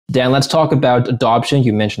Dan, let's talk about adoption.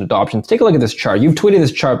 You mentioned adoption. Take a look at this chart. You've tweeted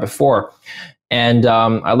this chart before, and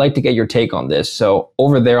I'd like to get your take on this. So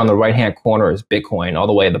over there on the right-hand corner is Bitcoin, all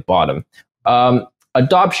the way at the bottom.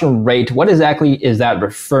 Adoption rate, what exactly is that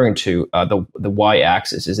referring to, the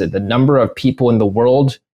y-axis? Is it the number of people in the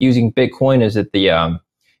world using Bitcoin? Is it the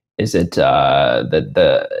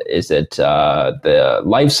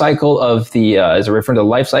life cycle of the is it referring to the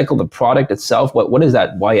life cycle, the product itself? What is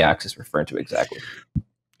that y-axis referring to exactly?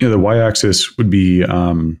 The y-axis would be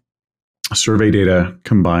survey data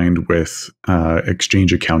combined with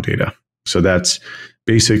exchange account data. So that's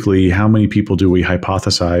basically how many people do we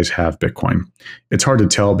hypothesize have Bitcoin. It's hard to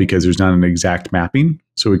tell because there's not an exact mapping,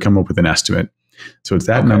 so we come up with an estimate. So it's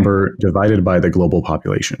that number divided by the global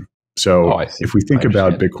population. So if we think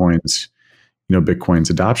about Bitcoin's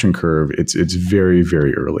adoption curve, it's very,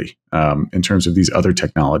 very early in terms of these other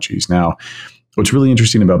technologies. Now, what's really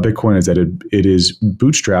interesting about Bitcoin is that it is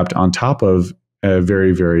bootstrapped on top of a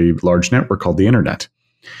very, very large network called the internet.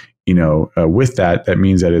 With that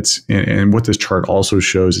means that it's, and what this chart also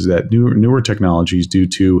shows is that newer technologies, due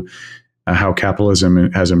to how capitalism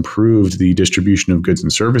has improved the distribution of goods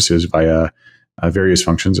and services via various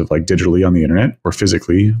functions of like digitally on the internet or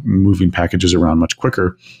physically moving packages around much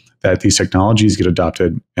quicker, that these technologies get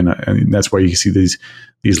adopted, and that's why you see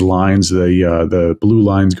these lines, the blue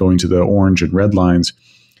lines going to the orange and red lines.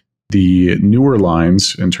 The newer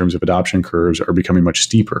lines in terms of adoption curves are becoming much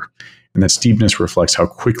steeper, and that steepness reflects how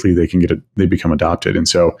quickly they become adopted. And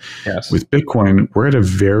so, with Bitcoin, we're at a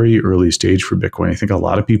very early stage for Bitcoin. I think a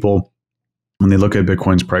lot of people, when they look at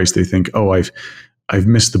Bitcoin's price, they think, "Oh, I've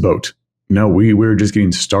missed the boat." No, we're just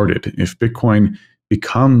getting started. If Bitcoin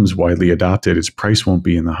becomes widely adopted, its price won't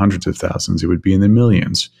be in the hundreds of thousands; it would be in the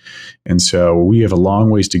millions. And so, we have a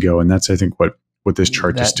long ways to go. And that's, I think, what this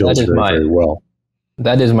chart distills very well.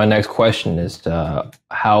 That is my next question: is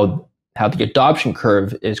how the adoption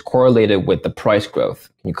curve is correlated with the price growth.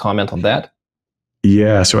 Can you comment on that?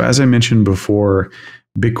 Yeah. So as I mentioned before,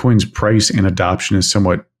 Bitcoin's price and adoption is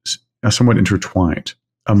somewhat intertwined.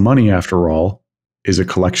 Money, after all, is a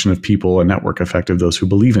collection of people, a network effect of those who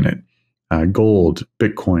believe in it. Gold,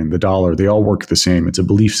 Bitcoin, the dollar, they all work the same. It's a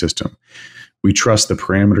belief system. We trust the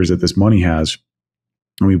parameters that this money has,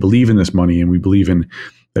 and we believe in this money, and we believe in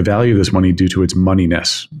the value of this money due to its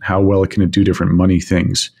moneyness. How well can it do different money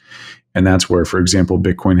things? And that's where, for example,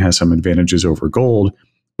 Bitcoin has some advantages over gold.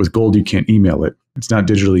 With gold, you can't email it. It's not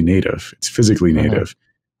digitally native. It's physically native.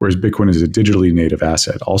 Whereas Bitcoin is a digitally native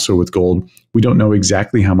asset. Also with gold, we don't know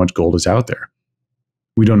exactly how much gold is out there.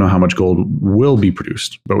 We don't know how much gold will be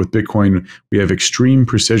produced. But with Bitcoin, we have extreme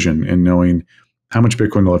precision in knowing how much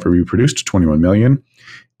Bitcoin will ever be produced, 21 million.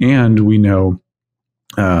 And we know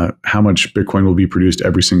how much Bitcoin will be produced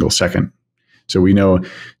every single second. So we know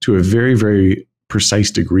to a very, very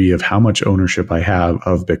precise degree of how much ownership I have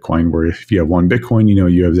of Bitcoin, where if you have one Bitcoin,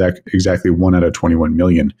 you have exactly 1 out of 21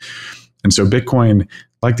 million. And so Bitcoin,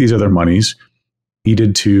 like these other monies,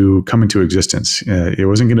 needed to come into existence. It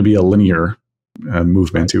wasn't going to be a linear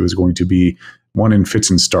movement. It was going to be one in fits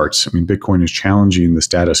and starts. I mean, Bitcoin is challenging the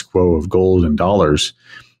status quo of gold and dollars.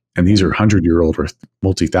 And these are 100-year-old or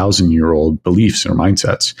multi-thousand-year-old beliefs or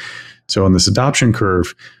mindsets. So on this adoption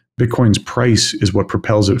curve, Bitcoin's price is what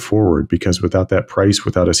propels it forward, because without that price,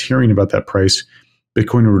 without us hearing about that price,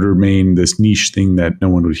 Bitcoin would remain this niche thing that no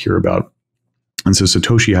one would hear about. And so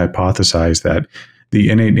Satoshi hypothesized that the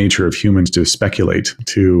innate nature of humans to speculate,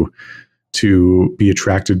 to be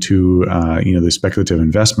attracted to the speculative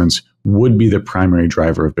investments would be the primary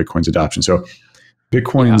driver of Bitcoin's adoption. So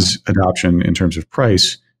Bitcoin's adoption in terms of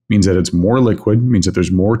price means that it's more liquid, means that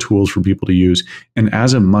there's more tools for people to use. And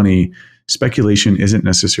as a money, speculation isn't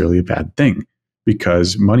necessarily a bad thing,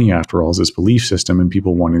 because money, after all, is this belief system and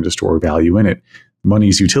people wanting to store value in it.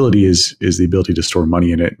 Money's utility is the ability to store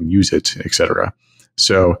money in it and use it, et cetera.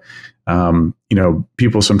 So,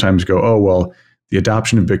 people sometimes go, oh, well, the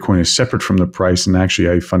adoption of Bitcoin is separate from the price. And actually,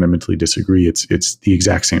 I fundamentally disagree. It's the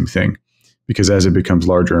exact same thing, because as it becomes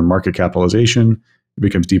larger in market capitalization, it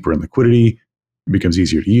becomes deeper in liquidity, it becomes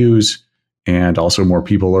easier to use, and also more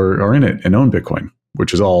people are in it and own Bitcoin,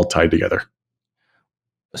 which is all tied together.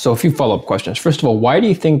 So a few follow-up questions. First of all, why do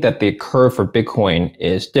you think that the curve for Bitcoin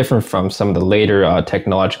is different from some of the later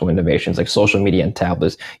technological innovations like social media and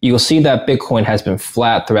tablets? You'll see that Bitcoin has been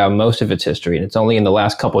flat throughout most of its history, and it's only in the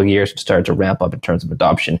last couple of years it started to ramp up in terms of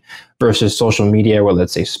adoption, versus social media, or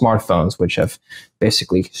let's say smartphones, which have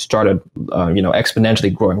basically started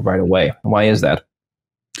exponentially growing right away. Why is that?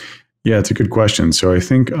 Yeah, it's a good question. So I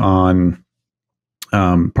think on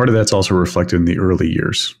part of that's also reflected in the early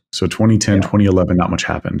years. So 2010, 2011, not much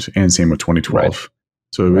happened. And same with 2012. Right.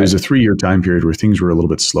 So it was Right. a 3-year time period where things were a little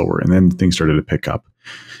bit slower, and then things started to pick up.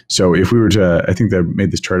 So if we were to, I think that I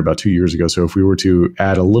made this chart about 2 years ago. So if we were to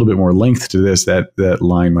add a little bit more length to this, that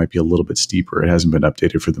line might be a little bit steeper. It hasn't been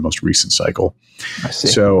updated for the most recent cycle. I see.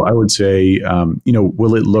 So I would say,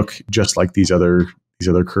 will it look just like these other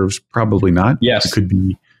curves? Probably not. It Yes. could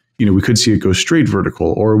be, we could see it go straight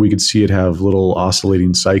vertical, or we could see it have little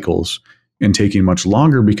oscillating cycles and taking much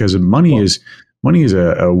longer, because money is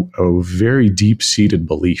a very deep seated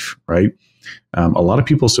belief, right? A lot of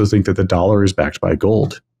people still think that the dollar is backed by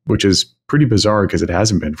gold, which is pretty bizarre because it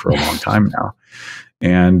hasn't been for a long time now.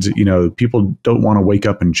 And people don't want to wake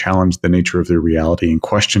up and challenge the nature of their reality and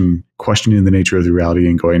questioning the nature of the reality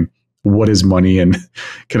and going, what is money, and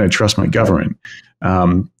can I trust my government?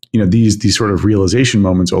 These sort of realization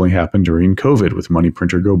moments only happen during COVID with money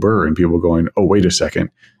printer go burr and people going, oh, wait a second,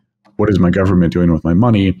 what is my government doing with my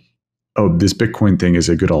money? Oh, this Bitcoin thing is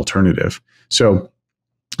a good alternative. So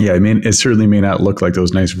yeah, I mean, it certainly may not look like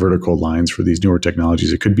those nice vertical lines for these newer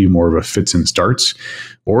technologies. It could be more of a fits and starts,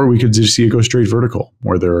 or we could just see it go straight vertical,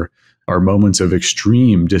 where there are moments of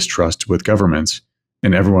extreme distrust with governments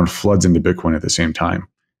and everyone floods into Bitcoin at the same time.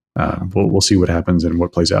 We'll see what happens and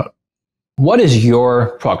what plays out. What is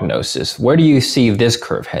your prognosis? Where do you see this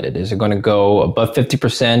curve headed? Is it going to go above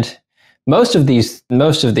 50%? Most of these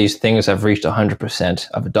things have reached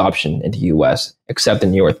 100% of adoption in the U.S., except the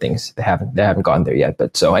newer things. They haven't gotten there yet.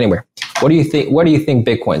 But so anyway, what do you think? Where do you think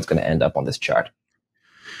Bitcoin's going to end up on this chart?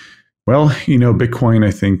 Well, Bitcoin,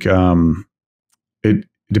 I think it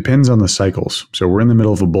depends on the cycles. So we're in the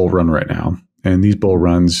middle of a bull run right now, and these bull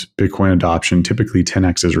runs, Bitcoin adoption typically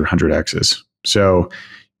 10x's or 100x's. So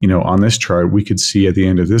on this chart, we could see at the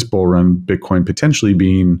end of this bull run, Bitcoin potentially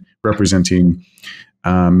representing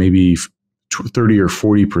maybe 30 or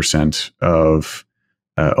 40% of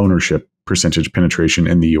ownership percentage penetration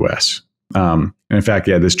in the US. And in fact,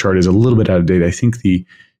 yeah, this chart is a little bit out of date. I think the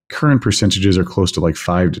current percentages are close to like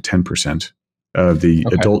 5 to 10% of the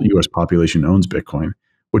adult US population owns Bitcoin,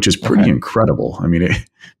 which is pretty incredible. I mean,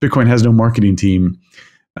 Bitcoin has no marketing team.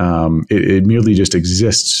 It merely just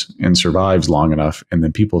exists and survives long enough, and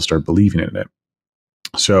then people start believing in it.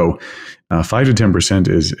 So 5 to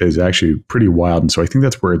 10% is actually pretty wild. And so I think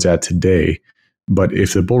that's where it's at today. But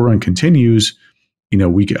if the bull run continues,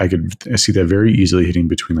 I could see that very easily hitting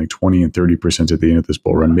between like 20 and 30% at the end of this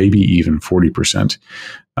bull run, maybe even 40%,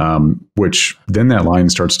 which then that line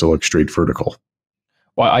starts to look straight vertical.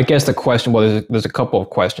 Well, I guess the question, there's a couple of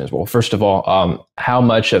questions. Well, first of all, how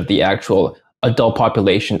much of the actual adult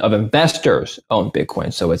population of investors own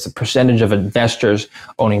Bitcoin? So it's the percentage of investors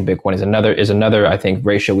owning Bitcoin is another, I think,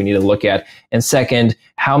 ratio we need to look at. And second,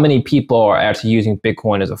 how many people are actually using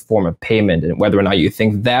Bitcoin as a form of payment, and whether or not you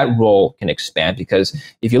think that role can expand. Because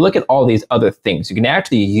if you look at all these other things, you can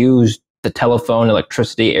actually use the telephone,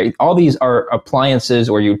 electricity, all these are appliances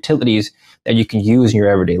or utilities that you can use in your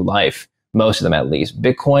everyday life, most of them at least.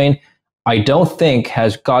 Bitcoin, I don't think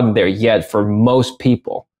has gotten there yet for most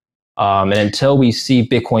people. And until we see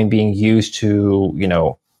Bitcoin being used to,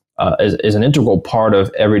 as an integral part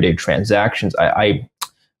of everyday transactions, I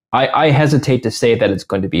hesitate to say that it's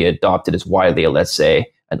going to be adopted as widely as, let's say,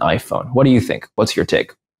 an iPhone. What do you think? What's your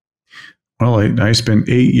take? Well, I spent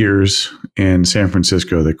 8 years in San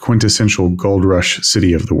Francisco, the quintessential gold rush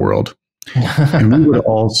city of the world. And we would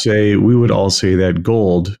all say that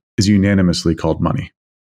gold is unanimously called money.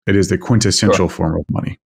 It is the quintessential form of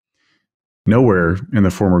money. Nowhere in the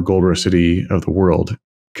former gold rush city of the world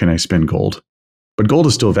can I spend gold. But gold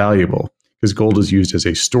is still valuable because gold is used as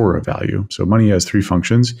a store of value. So money has three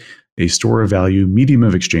functions: a store of value, medium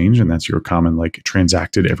of exchange, and that's your common like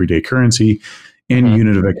transacted everyday currency, and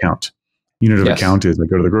unit of account. Unit of account is I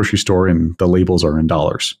go to the grocery store and the labels are in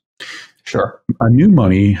dollars. Sure. A new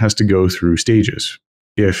money has to go through stages.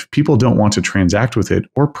 If people don't want to transact with it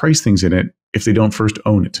or price things in it, if they don't first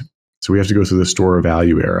own it. So we have to go through the store of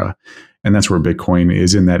value era. And that's where Bitcoin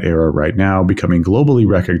is in that era right now, becoming globally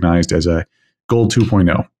recognized as a gold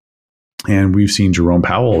 2.0. And we've seen Jerome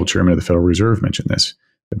Powell, chairman of the Federal Reserve, mention this,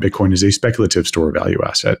 that Bitcoin is a speculative store of value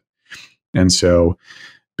asset. And so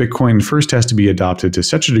Bitcoin first has to be adopted to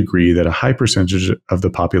such a degree that a high percentage of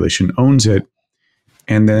the population owns it.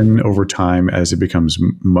 And then over time, as it becomes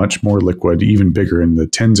much more liquid, even bigger in the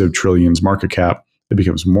tens of trillions market cap, it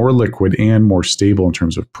becomes more liquid and more stable in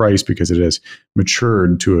terms of price because it has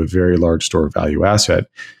matured to a very large store of value asset.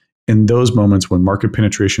 In those moments when market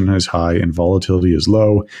penetration is high and volatility is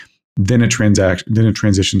low, then it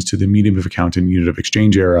transitions to the medium of account and unit of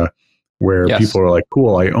exchange era, where people are like,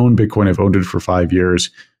 cool, I own Bitcoin, I've owned it for 5 years,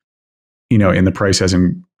 and the price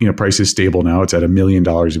hasn't, price is stable now. It's at $1 million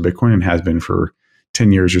of Bitcoin and has been for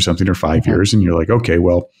 10 years or something, or 5 years. And you're like, okay,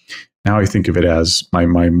 well, now I think of it as my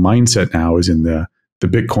mindset now is in the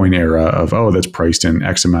Bitcoin era of, oh, that's priced in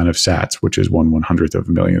X amount of sats, which is 1/100th of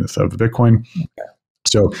a millionth of Bitcoin. Okay.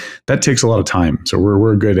 So that takes a lot of time. So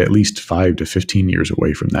we're good at least 5 to 15 years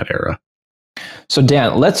away from that era. So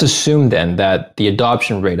Dan, let's assume then that the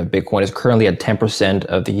adoption rate of Bitcoin is currently at 10%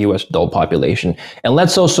 of the US adult population. And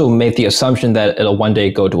let's also make the assumption that it'll one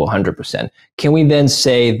day go to 100%. Can we then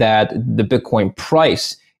say that the Bitcoin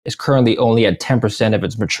price is currently only at 10% of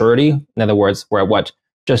its maturity? In other words, we're at what?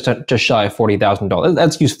 Just shy of $40,000.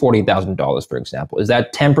 Let's use $40,000, for example. Is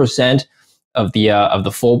that 10% of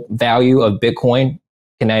the full value of Bitcoin?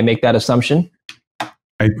 Can I make that assumption?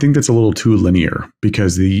 I think that's a little too linear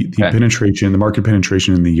because the penetration, the market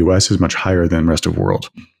penetration in the US is much higher than the rest of the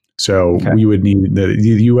world. So we would need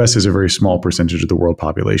the US is a very small percentage of the world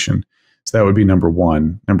population. So that would be number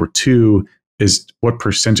one. Number two is what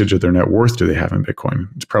percentage of their net worth do they have in Bitcoin?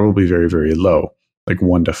 It's probably very, very low, like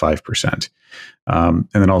 1 to 5%. And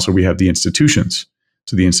then also we have the institutions.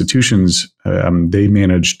 So the institutions, they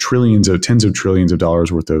manage tens of trillions of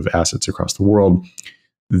dollars worth of assets across the world.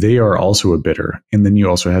 They are also a bidder. And then you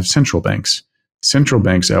also have central banks. Central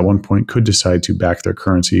banks at one point could decide to back their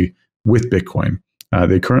currency with Bitcoin.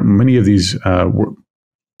 Many of these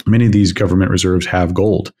government reserves have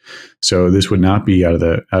gold. So this would not be out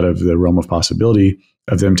of the realm of possibility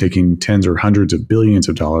of them taking tens or hundreds of billions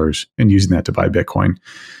of dollars and using that to buy Bitcoin.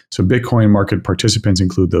 So Bitcoin market participants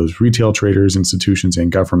include those retail traders, institutions,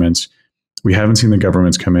 and governments. We haven't seen the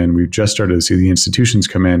governments come in. We've just started to see the institutions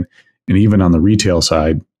come in. And even on the retail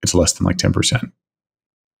side, it's less than like 10%.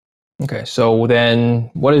 Okay, so then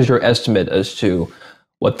what is your estimate as to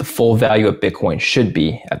what the full value of Bitcoin should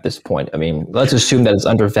be at this point? I mean, let's assume that it's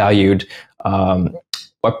undervalued.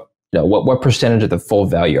 What percentage of the full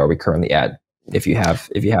value are we currently at if you have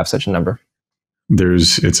such a number?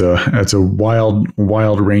 It's a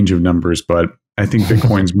wild range of numbers, but I think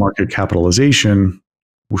Bitcoin's market capitalization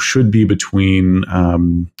should be between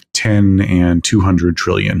 10 and 200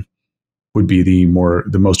 trillion. Would be the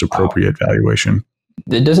most appropriate valuation.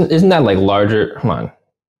 Isn't that like larger? Come on.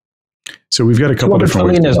 So we've got a couple different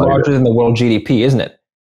ways. 200 trillion is larger than the world GDP, isn't it?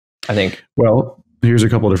 I think. Well, here's a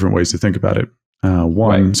couple different ways to think about it.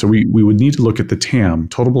 One, so we would need to look at the TAM,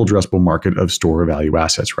 total addressable market of store value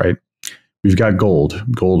assets, right? We've got gold.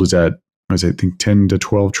 Gold is at, I think, $10 to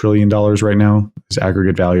 $12 trillion right now. Is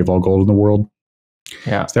aggregate value of all gold in the world.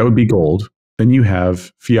 Yeah. So that would be gold. Then you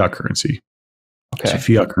have fiat currency. Okay. So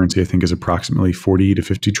fiat currency, I think, is approximately 40 to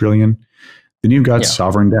 50 trillion. Then you've got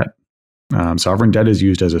sovereign debt. Sovereign debt is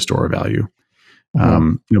used as a store of value.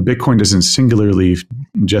 Bitcoin doesn't singularly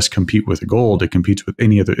just compete with gold. It competes with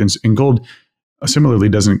any other. And gold similarly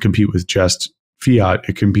doesn't compete with just fiat.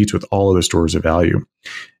 It competes with all other stores of value.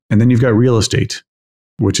 And then you've got real estate,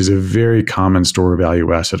 which is a very common store of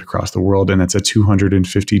value asset across the world. And that's a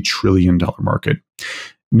 $250 trillion market.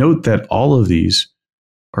 Note that all of these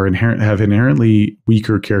have inherently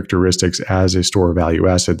weaker characteristics as a store of value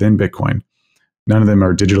asset than Bitcoin. None of them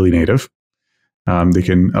are digitally native.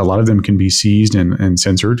 A lot of them can be seized and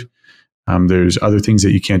censored. There's other things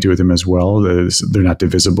that you can't do with them as well. They're not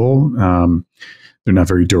divisible. They're not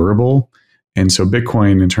very durable. And so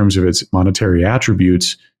Bitcoin, in terms of its monetary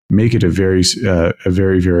attributes, make it a very,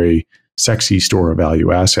 very sexy store of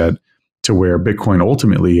value asset, to where Bitcoin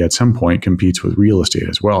ultimately at some point competes with real estate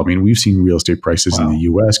as well. I mean, we've seen real estate prices in the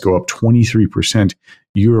US go up 23%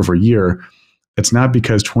 year over year. It's not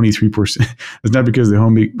because 23%, it's not because the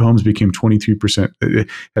homes became 23%,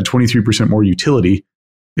 had 23% more utility.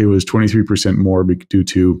 It was 23% more due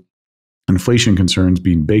to inflation concerns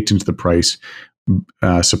being baked into the price,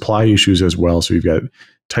 supply issues as well. So you've got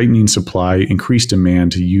tightening supply, increased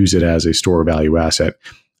demand to use it as a store of value asset.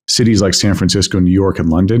 Cities like San Francisco, New York,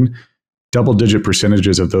 and London, double-digit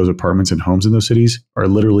percentages of those apartments and homes in those cities are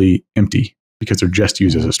literally empty because they're just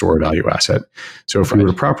used as a store of value asset. So if we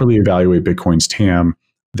were to properly evaluate Bitcoin's TAM,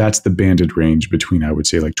 that's the banded range between, I would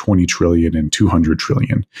say, like 20 trillion and 200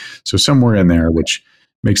 trillion. So somewhere in there, which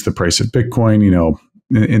makes the price of Bitcoin,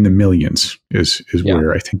 in the millions is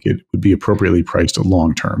where I think it would be appropriately priced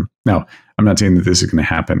long term. Now, I'm not saying that this is going to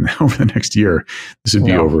happen over the next year. This would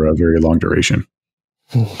be over a very long duration.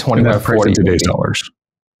 20 or 40 in today's dollars.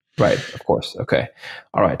 Right, of course. Okay.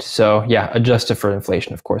 All right. So adjusted for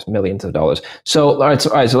inflation, of course, millions of dollars. So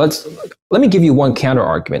let me give you one counter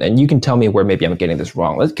argument, and you can tell me where maybe I'm getting this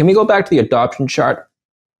wrong. Can we go back to the adoption chart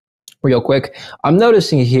real quick? I'm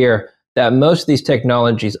noticing here that most of these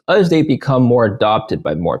technologies, as they become more adopted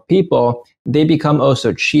by more people, they become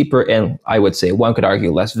also cheaper, and I would say one could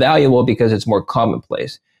argue less valuable because it's more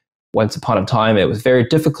commonplace. Once upon a time, it was very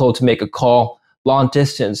difficult to make a call long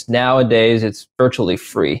distance. Nowadays, it's virtually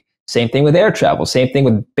free. Same thing with air travel. Same thing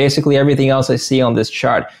with basically everything else I see on this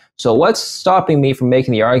chart. So what's stopping me from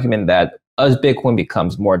making the argument that as Bitcoin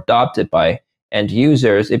becomes more adopted by end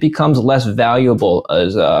users, it becomes less valuable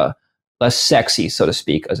as less sexy, so to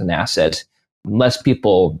speak, as an asset. Less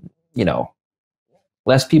people,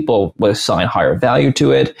 less people would assign higher value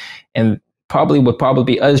to it, and would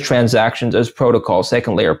be as transactions, as protocols,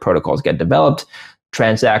 second layer protocols get developed,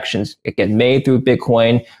 transactions get made through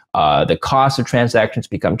Bitcoin. The cost of transactions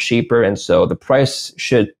become cheaper, and so the price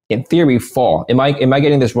should, in theory, fall. Am I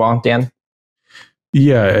getting this wrong, Dan?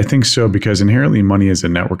 Yeah, I think so, because inherently money is a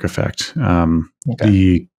network effect. Okay.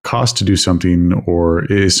 The cost to do something or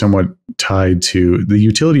is somewhat tied to the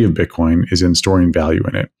utility of Bitcoin is in storing value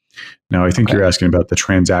in it. Now, I think you're asking about the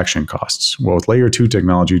transaction costs. Well, with layer 2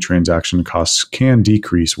 technology, transaction costs can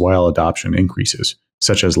decrease while adoption increases,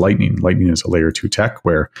 such as Lightning. Lightning is a layer 2 tech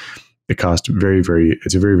where it costs it's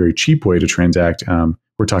a very, very cheap way to transact.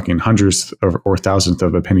 We're talking hundredths or thousandth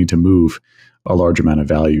of a penny to move a large amount of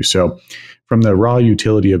value. So from the raw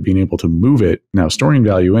utility of being able to move it, now storing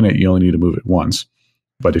value in it, you only need to move it once.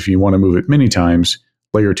 But if you want to move it many times,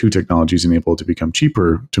 layer 2 technology is enabled to become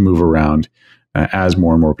cheaper to move around as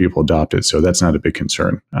more and more people adopt it. So that's not a big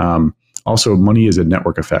concern. Also, money is a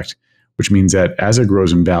network effect, which means that as it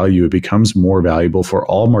grows in value, it becomes more valuable for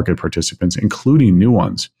all market participants, including new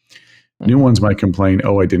ones. New ones might complain,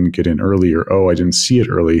 oh, I didn't get in early, or oh, I didn't see it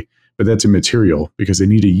early, but that's immaterial because they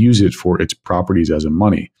need to use it for its properties as a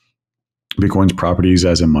money. Bitcoin's properties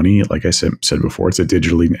as a money, like I said before, it's a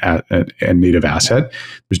digitally and native asset.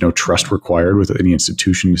 There's no trust required with any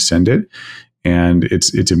institution to send it. And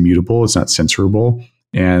it's immutable, it's not censorable,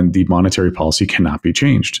 and the monetary policy cannot be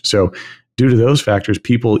changed. So due to those factors,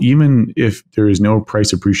 people, even if there is no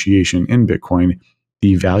price appreciation in Bitcoin,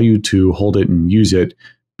 the value to hold it and use it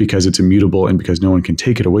because it's immutable and because no one can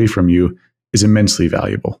take it away from you is immensely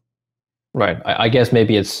valuable. Right. I guess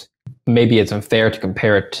maybe it's unfair to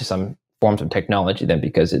compare it to some forms of technology then,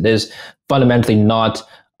 because it is fundamentally not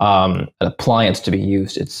an appliance to be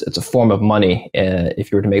used. It's a form of money.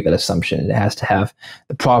 If you were to make that assumption, it has to have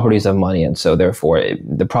the properties of money, and so therefore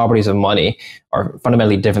the properties of money are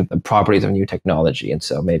fundamentally different than properties of new technology. And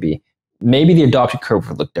so maybe the adoption curve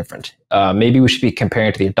would look different. Maybe we should be comparing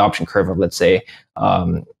it to the adoption curve of, let's say,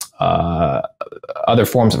 other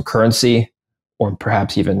forms of currency, or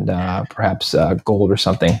perhaps even gold or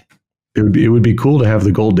something. It would be cool to have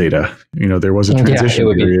the gold data. There was a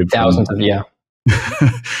transition period. Thousands of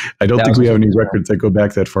I don't think we have any records that go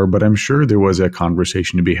back that far, but I'm sure there was a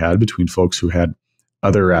conversation to be had between folks who had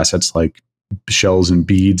other assets like shells and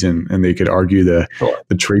beads, and they could argue the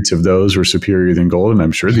traits of those were superior than gold. And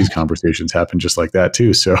I'm sure these conversations happen just like that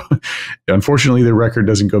too. So unfortunately, the record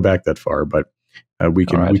doesn't go back that far, but we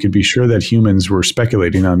could be sure that humans were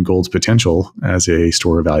speculating on gold's potential as a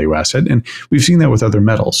store of value asset. And we've seen that with other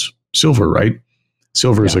metals. Silver, right?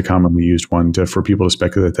 Silver is a commonly used one for people to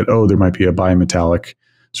speculate that, there might be a bimetallic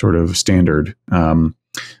sort of standard. So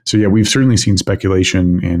yeah, we've certainly seen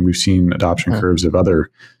speculation, and we've seen adoption curves of other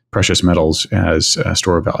precious metals as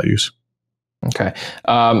store of values. Okay.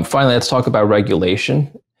 Finally, let's talk about regulation.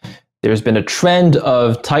 There's been a trend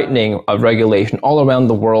of tightening of regulation all around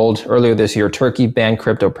the world. Earlier this year, Turkey banned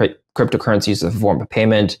cryptocurrencies as a form of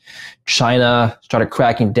payment. China started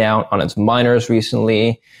cracking down on its miners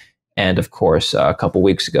recently. And of course, a couple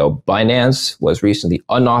weeks ago, Binance was recently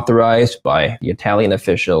unauthorized by the Italian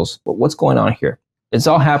officials. But what's going on here? It's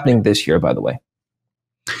all happening this year, by the way.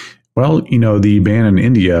 Well, the ban in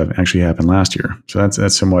India actually happened last year. So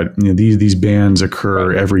that's somewhat, these bans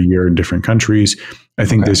occur every year in different countries. I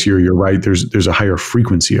think this year, you're right, there's a higher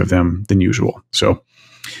frequency of them than usual. So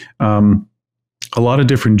a lot of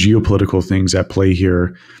different geopolitical things at play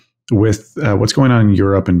here. With what's going on in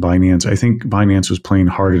Europe and Binance, I think Binance was playing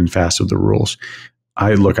hard and fast with the rules.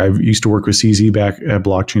 I used to work with CZ back at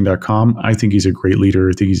blockchain.com. I think he's a great leader.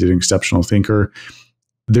 I think he's an exceptional thinker.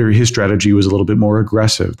 His strategy was a little bit more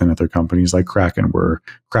aggressive than other companies like Kraken, where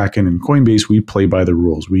Kraken and Coinbase, we play by the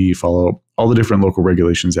rules. We follow all the different local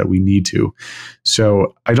regulations that we need to.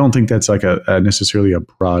 So I don't think that's like necessarily a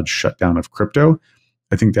broad shutdown of crypto.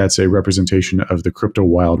 I think that's a representation of the crypto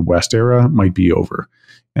Wild West era might be over.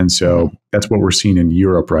 And so that's what we're seeing in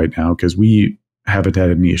Europe right now, because we haven't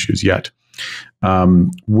had any issues yet.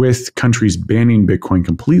 With countries banning Bitcoin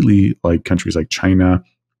completely, like countries like China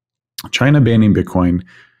banning Bitcoin,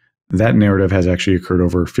 that narrative has actually occurred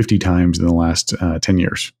over 50 times in the last 10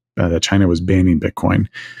 years, that China was banning Bitcoin.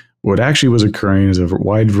 What actually was occurring is a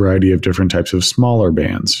wide variety of different types of smaller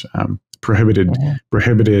bans, prohibited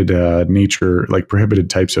nature, like prohibited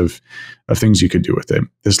types of things you could do with it.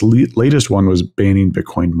 This latest one was banning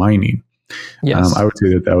Bitcoin mining. Yes. I would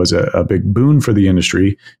say that was a big boon for the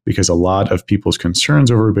industry, because a lot of people's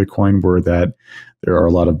concerns over Bitcoin were that there are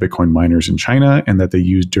a lot of Bitcoin miners in China and that they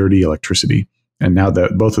use dirty electricity. And now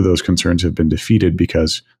that both of those concerns have been defeated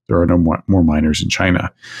because there are no more miners in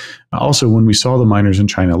China. Also, when we saw the miners in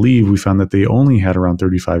China leave, we found that they only had around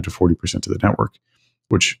 35 to 40% of the network,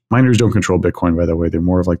 which miners don't control Bitcoin, by the way. They're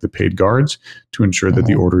more of like the paid guards to ensure that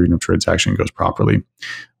the ordering of transaction goes properly.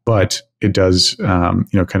 But it does,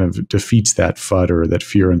 kind of defeats that FUD, or that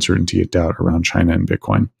fear, uncertainty, and doubt around China and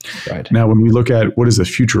Bitcoin. Right. Now, when we look at what does the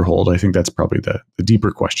future hold, I think that's probably the deeper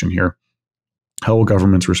question here. How will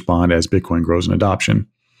governments respond as Bitcoin grows in adoption?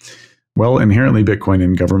 Well, inherently, Bitcoin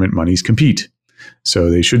and government monies compete. So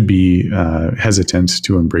they should be hesitant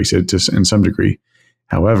to embrace it in some degree.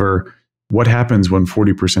 However, what happens when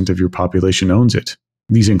 40% of your population owns it?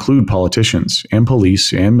 These include politicians and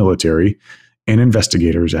police and military and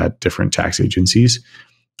investigators at different tax agencies.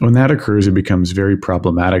 When that occurs, it becomes very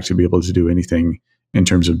problematic to be able to do anything in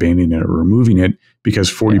terms of banning it or removing it,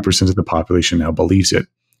 because 40% of the population now believes it.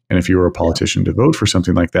 And if you were a politician to vote for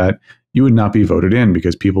something like that, you would not be voted in,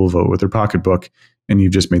 because people vote with their pocketbook, and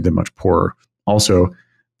you've just made them much poorer. Also,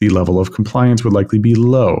 the level of compliance would likely be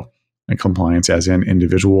low. And compliance as in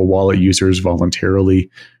individual wallet users voluntarily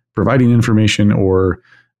providing information or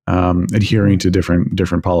adhering to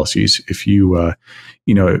different policies. If you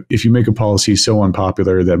make a policy so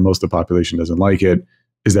unpopular that most of the population doesn't like it,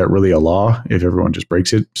 is that really a law if everyone just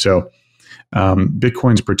breaks it? So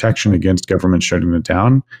Bitcoin's protection against government shutting it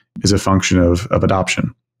down is a function of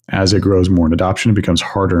adoption. As it grows more in adoption, it becomes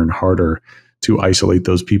harder and harder to isolate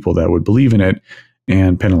those people that would believe in it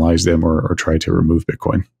and penalize them or try to remove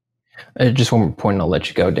Bitcoin. Just one more point, and I'll let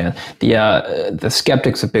you go, Dan. The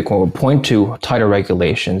skeptics of Bitcoin will point to tighter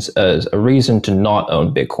regulations as a reason to not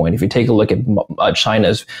own Bitcoin. If you take a look at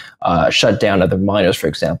China's shutdown of the miners, for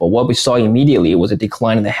example, what we saw immediately was a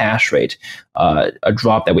decline in the hash rate, a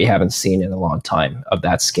drop that we haven't seen in a long time of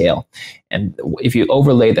that scale. And if you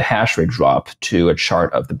overlay the hash rate drop to a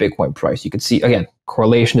chart of the Bitcoin price, you can see, again,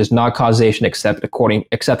 correlation is not causation, except according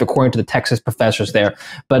to the Texas professors there.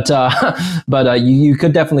 But you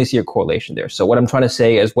could definitely see a correlation there. So what I'm trying to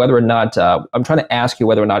say is whether or not, I'm trying to ask you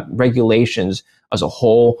whether or not regulations as a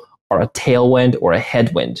whole are a tailwind or a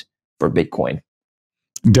headwind for Bitcoin.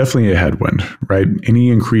 Definitely a headwind, right?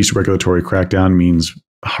 Any increased regulatory crackdown means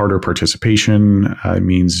harder participation,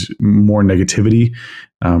 means more negativity.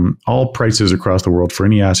 All prices across the world for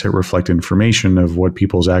any asset reflect information of what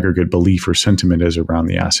people's aggregate belief or sentiment is around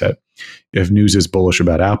the asset. If news is bullish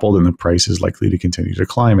about Apple, then the price is likely to continue to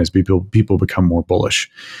climb as people become more bullish.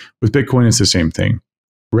 With Bitcoin, it's the same thing.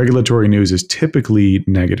 Regulatory news is typically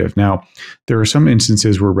negative. Now, there are some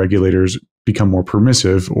instances where regulators become more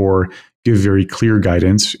permissive or give very clear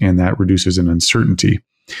guidance, and that reduces an uncertainty.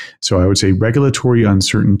 So I would say regulatory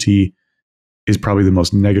uncertainty is probably the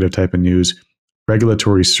most negative type of news.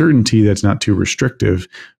 Regulatory certainty that's not too restrictive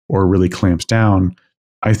or really clamps down,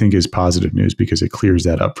 I think, is positive news, because it clears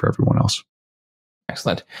that up for everyone else.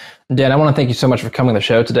 Excellent. Dan, I want to thank you so much for coming to the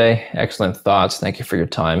show today. Excellent thoughts. Thank you for your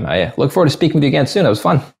time. I look forward to speaking with you again soon. It was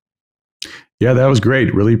fun. Yeah, that was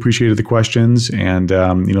great. Really appreciated the questions, and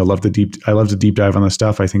I love the deep dive on this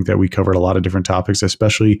stuff. I think that we covered a lot of different topics,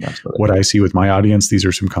 especially what I see with my audience. These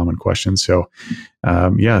are some common questions. So,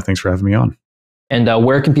 thanks for having me on. And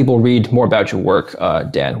where can people read more about your work,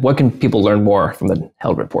 Dan? What can people learn more from the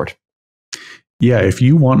Held Report? Yeah, if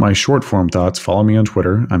you want my short form thoughts, follow me on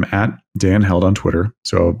Twitter. I'm at Dan Held on Twitter.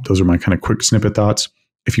 So those are my kind of quick snippet thoughts.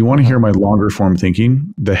 If you want to hear my longer form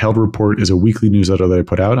thinking, the Held Report is a weekly newsletter that I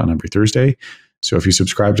put out on every Thursday. So if you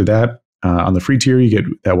subscribe to that, on the free tier, you get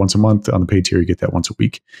that once a month. On the paid tier, you get that once a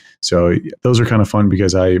week. So those are kind of fun,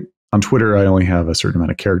 because on Twitter, I only have a certain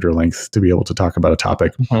amount of character length to be able to talk about a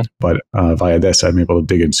topic. But via this, I'm able to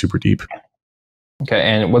dig in super deep. Okay.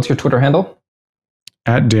 And what's your Twitter handle?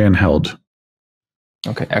 At Dan Held.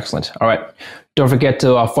 Okay, excellent. All right. Don't forget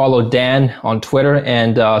to follow Dan on Twitter,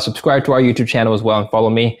 and subscribe to our YouTube channel as well, and follow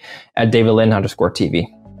me at David Lin _TV.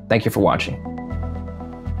 Thank you for watching.